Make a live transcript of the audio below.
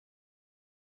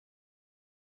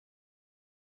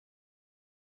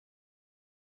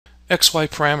XY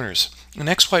parameters. And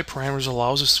XY parameters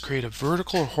allows us to create a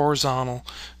vertical or horizontal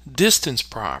distance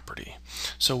property.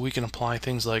 So we can apply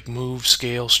things like move,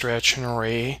 scale, stretch, and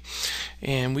array.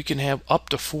 And we can have up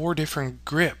to 4 different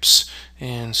grips.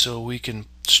 And so we can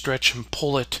stretch and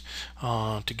pull it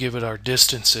to give it our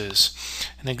distances.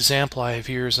 An example I have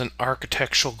here is an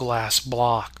architectural glass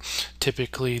block.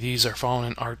 Typically these are found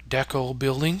in Art Deco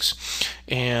buildings,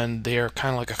 and they are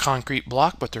kind of like a concrete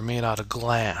block, but they're made out of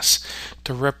glass.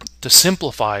 To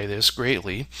simplify this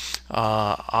greatly,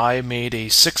 I made a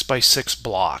 6x6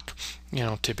 block.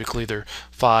 Typically they're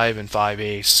 5 and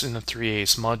 5/8 and a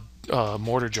 3/8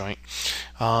 mortar joint.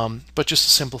 But just to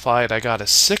simplify it, I got a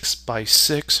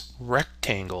 6x6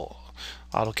 rectangle,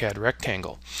 AutoCAD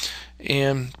rectangle.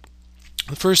 And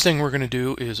the first thing we're going to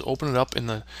do is open it up in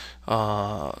the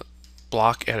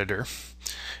block editor,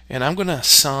 and I'm going to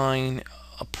assign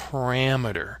a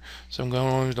parameter. So I'm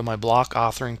going over to my block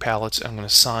authoring palettes. I'm going to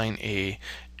assign a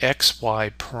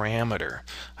XY parameter.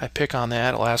 I pick on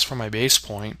that. It'll ask for my base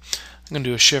point. I'm going to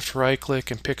do a shift right click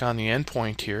and pick on the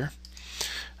endpoint here.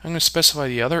 I'm going to specify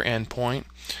the other endpoint,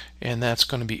 and that's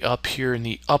going to be up here in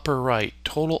the upper right,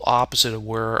 total opposite of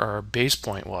where our base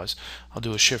point was. I'll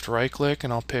do a shift right click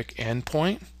and I'll pick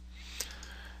endpoint,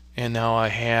 and now I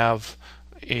have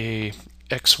a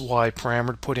XY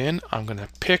parameter to put in. I'm going to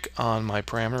pick on my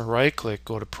parameter, right click,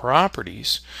 go to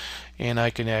properties, and I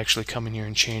can actually come in here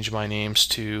and change my names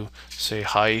to say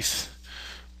height,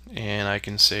 and I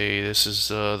can say this is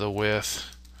the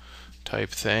width type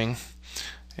thing.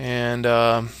 And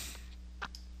I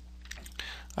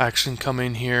actually can come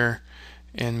in here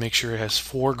and make sure it has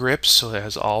 4 grips, so it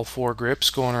has all 4 grips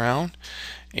going around.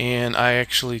 And I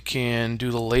actually can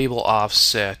do the label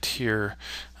offset here.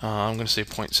 I'm going to say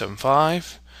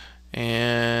 0.75,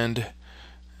 and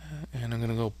I'm going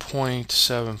to go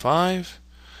 0.75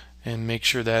 and make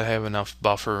sure that I have enough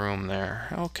buffer room there.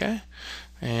 Okay,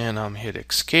 and I'm hit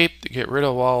escape to get rid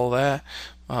of all that.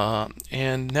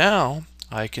 And now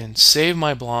I can save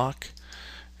my block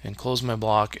and close my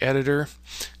block editor,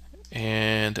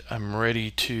 and I'm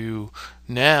ready to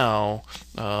now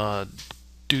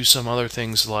do some other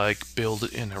things like build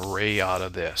an array out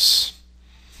of this.